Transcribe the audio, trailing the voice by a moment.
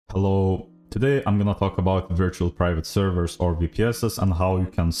Hello, today I'm gonna talk about virtual private servers or VPSs and how you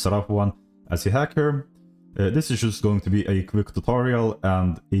can set up one as a hacker. This is just going to be a quick tutorial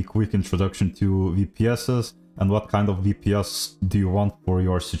and a quick introduction to VPSs and what kind of VPS do you want for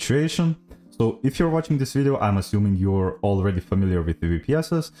your situation. So if you're watching this video, I'm assuming you're already familiar with the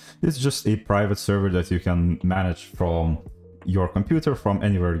VPSs. It's just a private server that you can manage from your computer from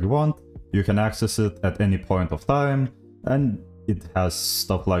anywhere you want. You can access it at any point of time, and it has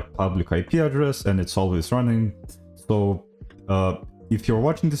stuff like public IP address and it's always running. So if you're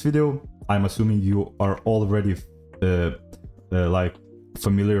watching this video, I'm assuming you are already like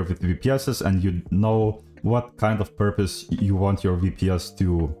familiar with VPSs and you know what kind of purpose you want your VPS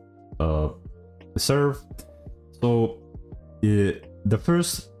to serve. So the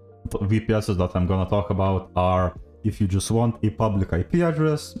first VPSs that I'm gonna talk about are if you just want a public IP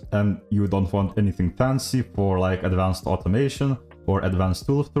address and you don't want anything fancy for like advanced automation or advanced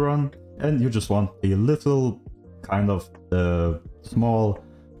tools to run, and you just want a little kind of small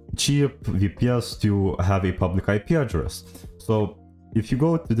cheap VPS to have a public IP address. So if you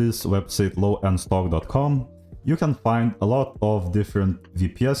go to this website lowendstock.com, you can find a lot of different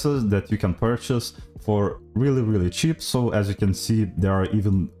VPSs that you can purchase for really cheap. So as you can see, there are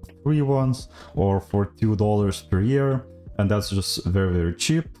even free ones or for $2 per year, and that's just very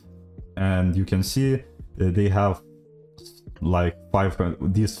cheap. And you can see they have like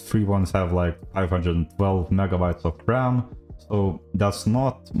these free ones have like 512 megabytes of RAM, so that's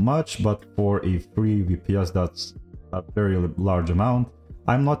not much, but for a free VPS that's a very large amount.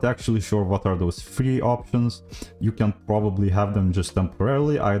 I'm not actually sure what are those free options. You can probably have them just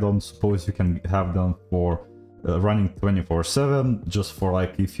temporarily. I don't suppose you can have them for running 24/7, just for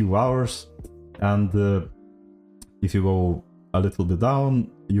like a few hours. And if you go a little bit down,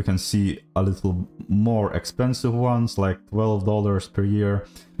 you can see a little more expensive ones, like $12 per year,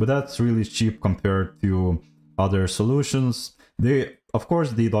 but that's really cheap compared to other solutions. Of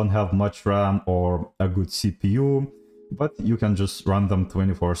course, they don't have much RAM or a good CPU, but you can just run them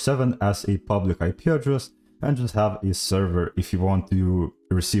 24/7 as a public IP address and just have a server if you want to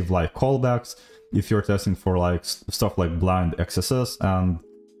receive like callbacks, if you're testing for like stuff like blind XSS and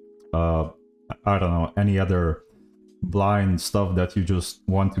I don't know, any other blind stuff that you just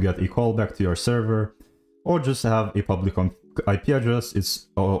want to get a callback to your server, or just have a public IP address. It's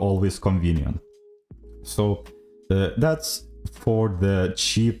always convenient. So that's for the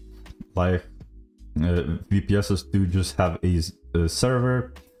cheap like VPSs to just have a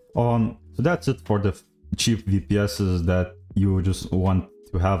server on. So that's it for the cheap VPSs that you just want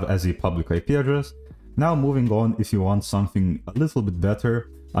to have as a public IP address. Now moving on, if you want something a little bit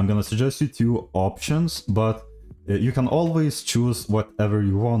better, I'm gonna suggest you two options, but you can always choose whatever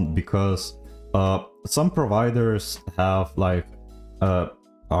you want, because some providers have like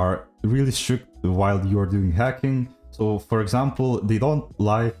are really strict while you're doing hacking. So for example, they don't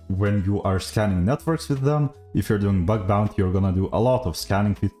like when you are scanning networks with them. If you're doing bug bounty, you're gonna do a lot of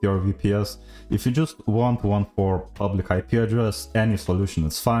scanning with your VPS. If you just want one for public IP address, any solution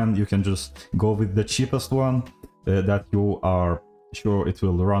is fine. You can just go with the cheapest one that you are sure it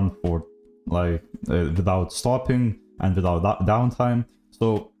will run for like without stopping and without downtime.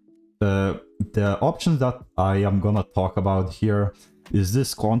 So the options that I am gonna talk about here is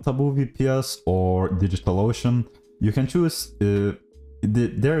this Contabu VPS or DigitalOcean. You can choose.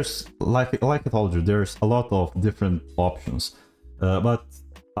 There's like I told you, there's a lot of different options, but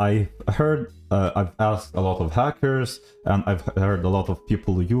I've asked a lot of hackers and I've heard a lot of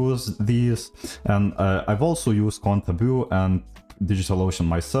people use these, and I've also used Contabu and DigitalOcean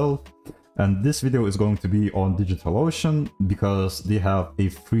myself. And this video is going to be on DigitalOcean because they have a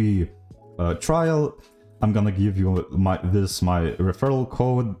free trial. I'm gonna give you my referral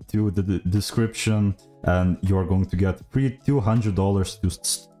code to the description, and you're going to get free $200 to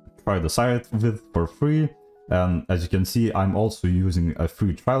try the site with for free. And as you can see, I'm also using a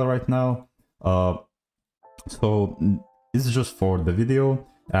free trial right now. So it's just for the video.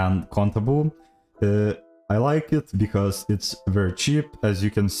 And Contabu, I like it because it's very cheap. As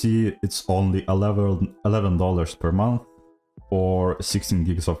you can see, it's only $11 per month for 16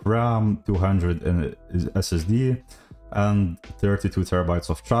 gigs of RAM, 200 SSD, and 32 terabytes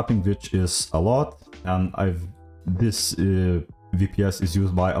of trapping, which is a lot. And this VPS is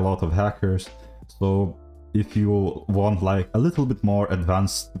used by a lot of hackers. So if you want like a little bit more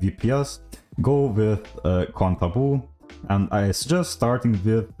advanced VPS, go with Contabu. And I suggest starting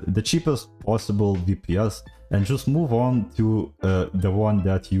with the cheapest possible VPS and just move on to the one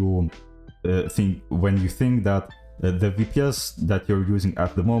that you think when you think that the VPS that you're using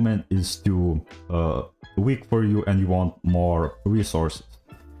at the moment is too weak for you and you want more resources.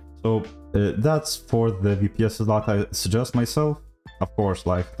 So that's for the VPS that I suggest myself. Of course,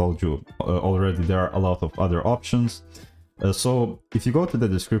 like I told you already, there are a lot of other options. So if you go to the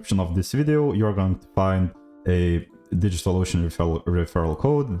description of this video, you're going to find a DigitalOcean referral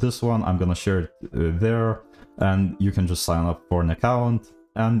code. This one, I'm gonna share it there, and you can just sign up for an account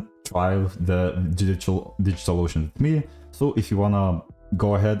and try the DigitalOcean with me. So if you wanna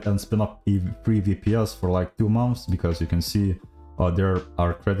go ahead and spin up a free VPS for like 2 months, because you can see there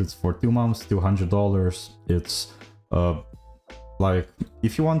are credits for 2 months, $200. It's like,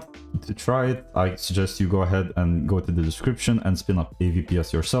 if you want to try it, I suggest you go ahead and go to the description and spin up a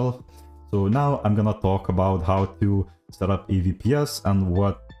VPS yourself. So now I'm gonna talk about how to set up a VPS and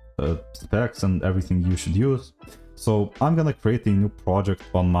what specs and everything you should use. So I'm gonna create a new project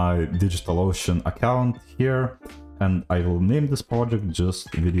on my DigitalOcean account here, and I will name this project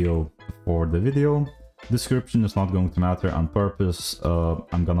just video for the video. Description is not going to matter on purpose.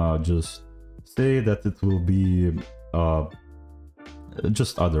 I'm gonna just say that it will be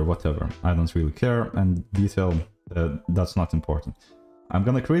just other, whatever. I don't really care, and detail, that's not important. I'm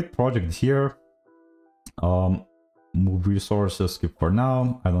gonna create project here. Move resources, skip for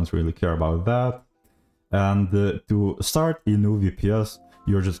now. I don't really care about that. And to start a new VPS,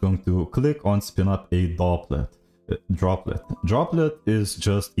 you're just going to click on spin up a droplet. Droplet is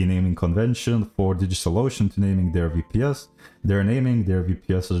just a naming convention for DigitalOcean to naming their VPS. They're naming their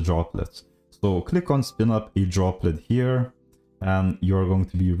VPS as droplets. So click on spin up a droplet here, and you're going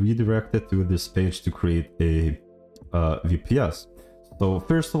to be redirected to this page to create a VPS. So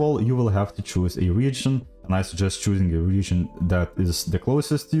first of all, you will have to choose a region, and I suggest choosing a region that is the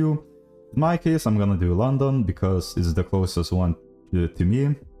closest to you. In my case, I'm gonna do London because it's the closest one to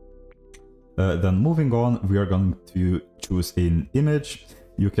me. Then moving on, we are going to choose an image.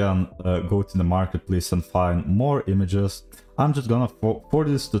 You can go to the marketplace and find more images. I'm just gonna, for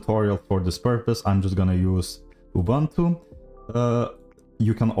this tutorial, for this purpose, I'm just gonna use Ubuntu.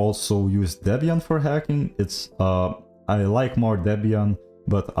 You can also use Debian for hacking. I like more Debian,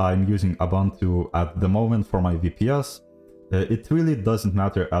 but I'm using Ubuntu at the moment for my VPS. It really doesn't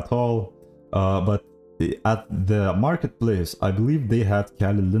matter at all, but at the marketplace, I believe they had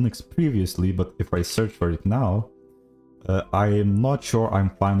Kali Linux previously, but if I search for it now, I'm not sure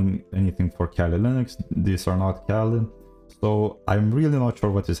I'm finding anything for Kali Linux. These are not Kali, so I'm really not sure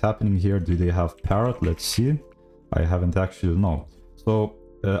what is happening here. Do they have Parrot? Let's see. I haven't actually known. So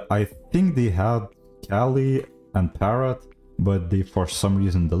I think they had Kali and Parrot, but they for some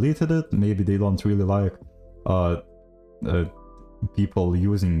reason deleted it. Maybe they don't really like people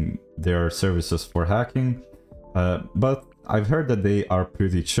using their services for hacking, but I've heard that they are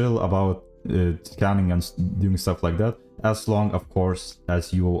pretty chill about scanning and doing stuff like that, as long, of course,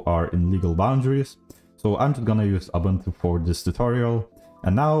 as you are in legal boundaries. So I'm just gonna use Ubuntu for this tutorial.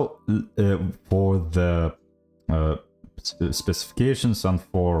 And now for the specifications and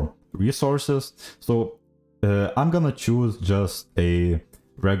for resources. So I'm gonna choose just a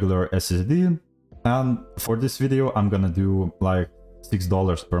regular SSD, and for this video I'm gonna do like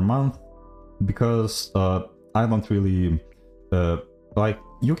 $6 per month, because I don't really like,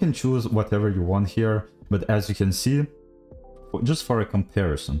 you can choose whatever you want here, but as you can see, just for a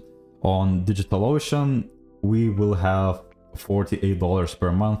comparison, on DigitalOcean we will have $48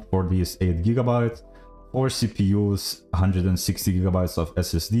 per month for these 8 GB, 4 CPUs, 160 GB of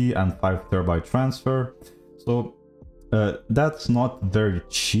SSD, and 5 TB transfer. So that's not very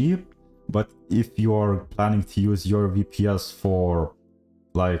cheap, but if you're planning to use your VPS for,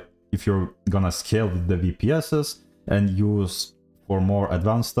 like, if you're gonna scale with the VPSs and use for more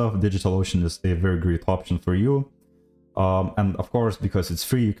advanced stuff, DigitalOcean is a very great option for you. And of course, because it's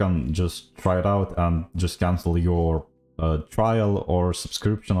free, you can just try it out and just cancel your trial or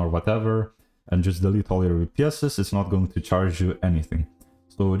subscription or whatever, and just delete all your VPSs. It's not going to charge you anything.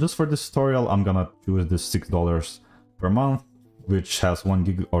 So just for this tutorial, I'm gonna choose this $6 per month, which has 1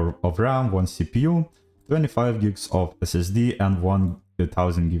 gig of RAM, 1 CPU, 25 gigs of SSD, and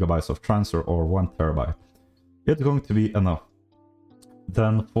 1000 gigabytes of transfer, or 1 TB. It's going to be enough.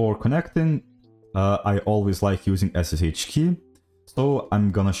 Then for connecting, I always like using SSH key, so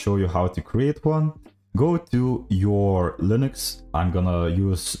I'm gonna show you how to create one. Go to your Linux. I'm gonna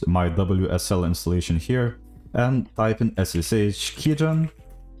use my WSL installation here and type in SSH keygen,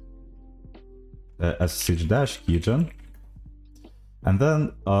 SSH-keygen, and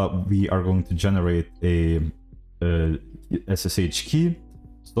then we are going to generate a SSH key.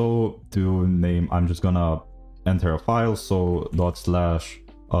 So to name, I'm just gonna enter a file, so /video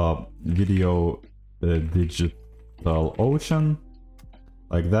DigitalOcean,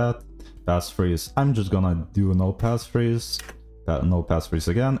 like that. Passphrase, I'm just gonna do no passphrase. no passphrase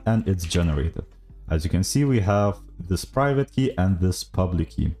again, and it's generated. As you can see, we have this private key and this public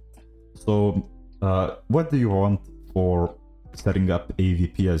key. So what do you want for setting up a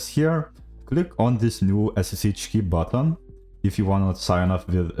VPS here? Click on this new SSH key button if you want to sign up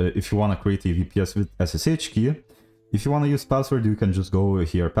with, if you want to create a VPS with SSH key. If you want to use password, you can just go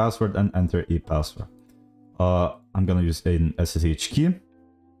here, password, and enter a password. I'm gonna use an SSH key.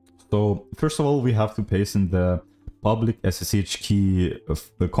 So first of all, we have to paste in the public SSH key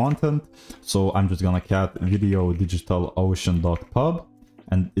of the content. So I'm just gonna cat video digitalocean.pub,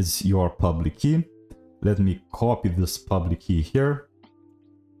 and it's your public key. Let me copy this public key here,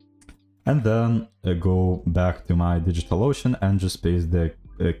 and then go back to my DigitalOcean and just paste the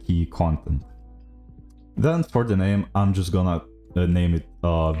key content. Then for the name, I'm just gonna name it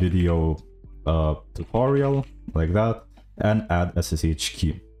video tutorial, like that, and add SSH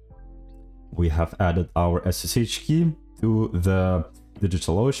key. We have added our SSH key to the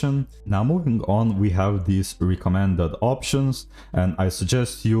DigitalOcean. Now moving on, we have these recommended options, and I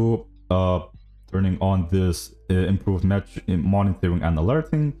suggest you turning on this improved monitoring and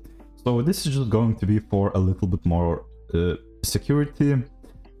alerting. So this is just going to be for a little bit more security,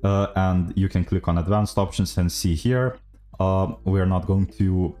 and you can click on advanced options and see here. We are not going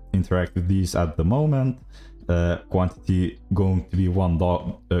to interact with these at the moment. Quantity going to be one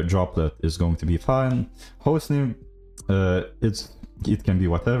droplet is going to be fine. Hostname, it can be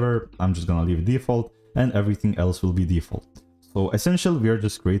whatever. I'm just gonna leave default, and everything else will be default. So essentially, we are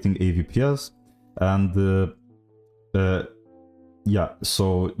just creating a VPS, and yeah.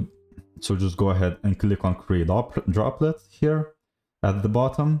 So just go ahead and click on create droplet here at the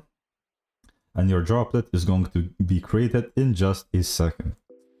bottom, and your droplet is going to be created in just a second.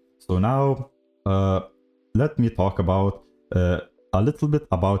 So now let me talk about a little bit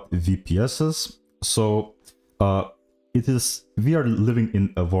about VPSs. So we are living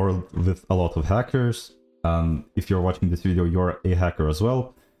in a world with a lot of hackers, and if you're watching this video, you're a hacker as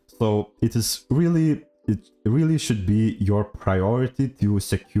well. So it really should be your priority to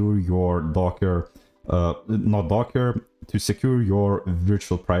secure your Docker, to secure your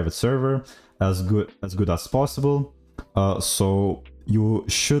virtual private server as good as possible. So you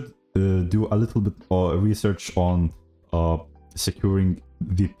should do a little bit research on securing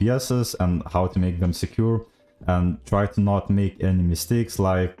VPSs and how to make them secure, and try to not make any mistakes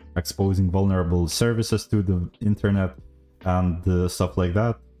like exposing vulnerable services to the internet and stuff like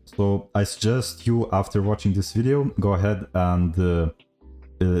that. So I suggest you, after watching this video, go ahead and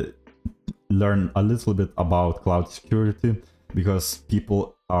learn a little bit about cloud security, because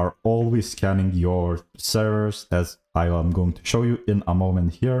people are always scanning your servers, as I am going to show you in a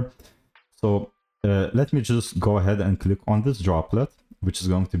moment here. So let me just go ahead and click on this droplet, which is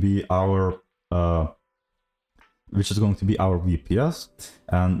going to be our VPS,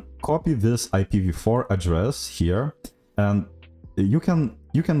 and copy this IPv4 address here. And you can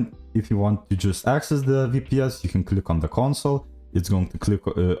if you want to just access the VPS, you can click on the console. It's going to click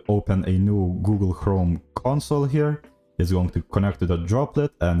open a new Google Chrome console here. It's going to connect to the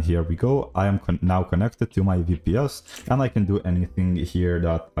droplet, and here we go. I am now connected to my VPS, and I can do anything here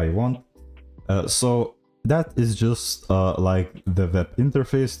that I want. So that is just like the web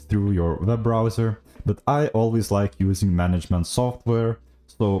interface through your web browser, but I always like using management software.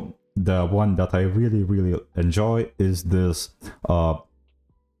 So the one that I really enjoy is this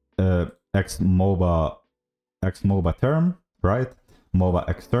xMoba term, right? MOBA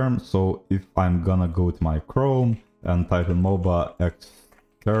X term. So if I'm gonna go to my Chrome and type in MOBA X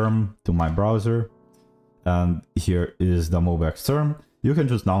term to my browser, and here is the MOBA X term, you can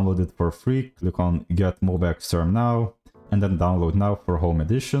just download it for free. Click on get MOBA X term now, and then download now for home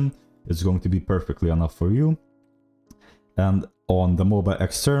edition. It's going to be perfectly enough for you. And on the MOBA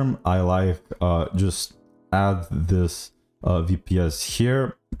X term, I like just add this VPS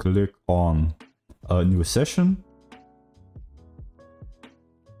here. Click on a new session.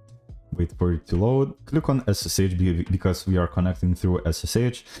 Wait for it to load. Click on SSH because we are connecting through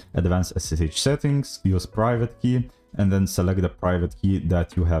SSH. Advanced SSH settings. Use private key, and then select the private key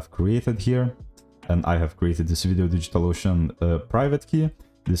that you have created here. And I have created this video DigitalOcean private key.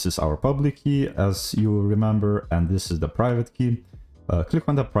 This is our public key, as you remember, and this is the private key. Click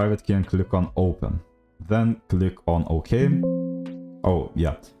on the private key and click on open. Then click on OK. Oh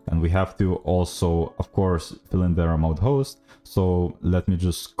yeah, and we have to also, of course, fill in the remote host. So let me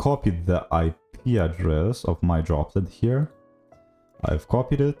just copy the IP address of my droplet here. I've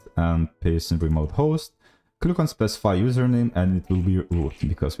copied it and paste in remote host. Click on specify username, and it will be root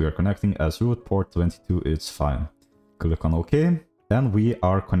because we are connecting as root port 22. It's fine. Click on OK, and we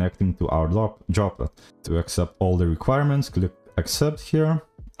are connecting to our droplet. To accept all the requirements, click accept here.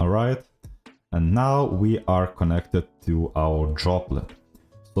 All right. And now we are connected to our droplet.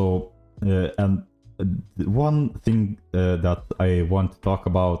 So, and one thing that I want to talk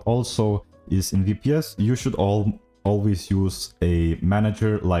about also is in VPS, you should always use a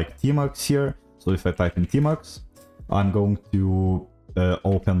manager like Tmux here. So if I type in Tmux, I'm going to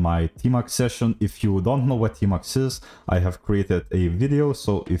open my Tmux session. If you don't know what Tmux is, I have created a video.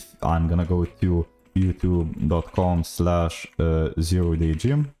 So if I'm gonna go to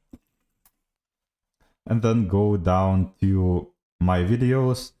youtube.com/0daygym and then go down to my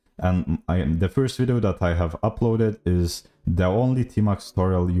videos, and the first video that I have uploaded is the only Tmux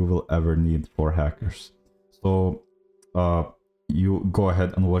tutorial you will ever need for hackers. So you go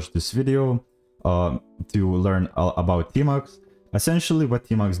ahead and watch this video to learn about Tmux. Essentially what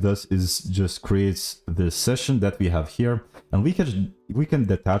Tmux does is just creates this session that we have here, and we can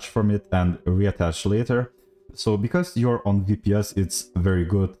detach from it and reattach later. So because you're on VPS, it's very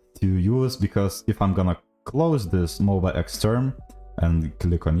good to use, because if I'm gonna close this mobile extern and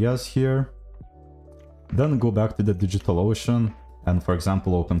click on yes here, then go back to the DigitalOcean and, for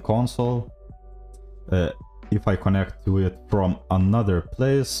example, open console. If I connect to it from another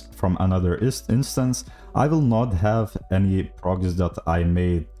place, from another instance, I will not have any progress that I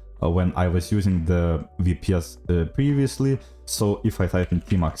made when I was using the VPS previously. So if I type in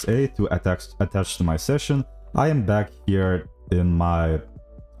Tmux A to attach to my session, I am back here in my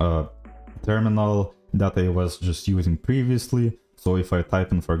terminal that I was just using previously. So if I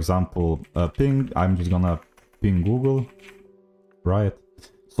type in, for example, ping, I'm just gonna ping Google, right?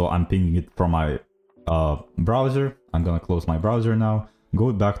 So I'm pinging it from my browser. I'm gonna close my browser now,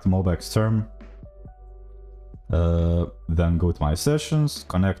 go back to mobile extern, then go to my sessions,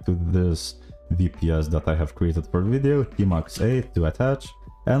 connect to this VPS that I have created for video, Tmux A to attach,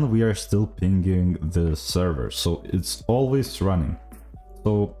 and we are still pinging the server, so it's always running.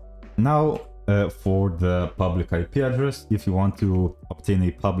 So now for the public IP address, if you want to obtain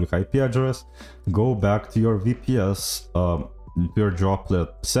a public IP address, go back to your VPS, to your droplet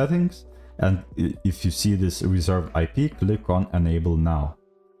settings, and if you see this reserved IP, click on enable now.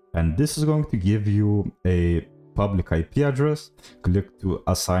 And this is going to give you a public IP address. Click to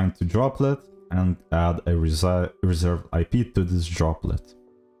assign to droplet and add a reserved IP to this droplet.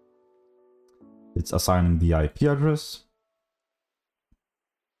 It's assigning the IP address.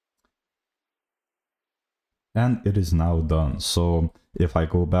 And it is now done. So if I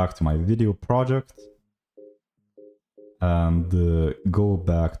go back to my video project and go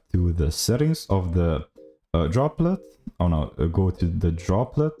back to the settings of the droplet, go to the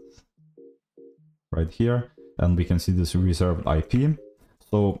droplet right here, and we can see this reserved IP.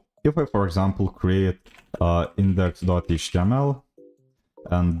 So if I, for example, create index.html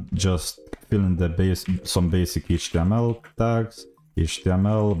and just fill in some basic HTML tags,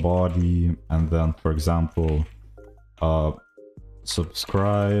 HTML body, and then, for example,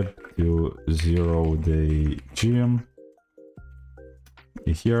 subscribe to 0-day gym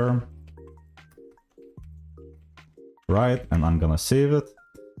here, right? And I'm gonna save it.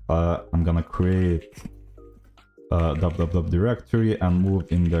 I'm gonna create www directory and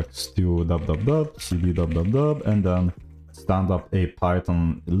move index to www cd www, and then stand up a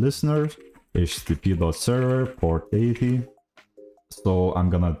Python listener, http.server port 80. So I'm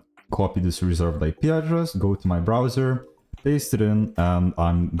gonna copy this reserved IP address, go to my browser, paste it in, and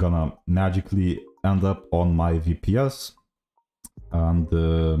I'm gonna magically end up on my VPS.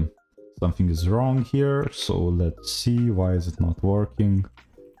 And something is wrong here, so let's see why is it not working.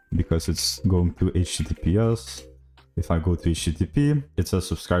 Because it's going to HTTPS. If I go to HTTP, it says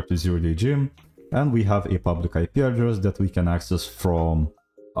subscribe to 0-day gym, and we have a public IP address that we can access from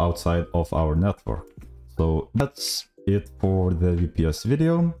outside of our network. So that's it for the VPS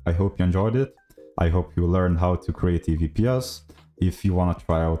video. I hope you enjoyed it. I hope you learned how to create a VPS. If you want to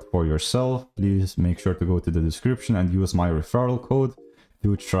try out for yourself, please make sure to go to the description and use my referral code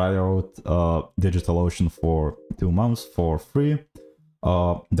to try out DigitalOcean for 2 months for free.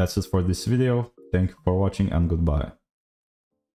 That's it for this video. Thank you for watching and goodbye.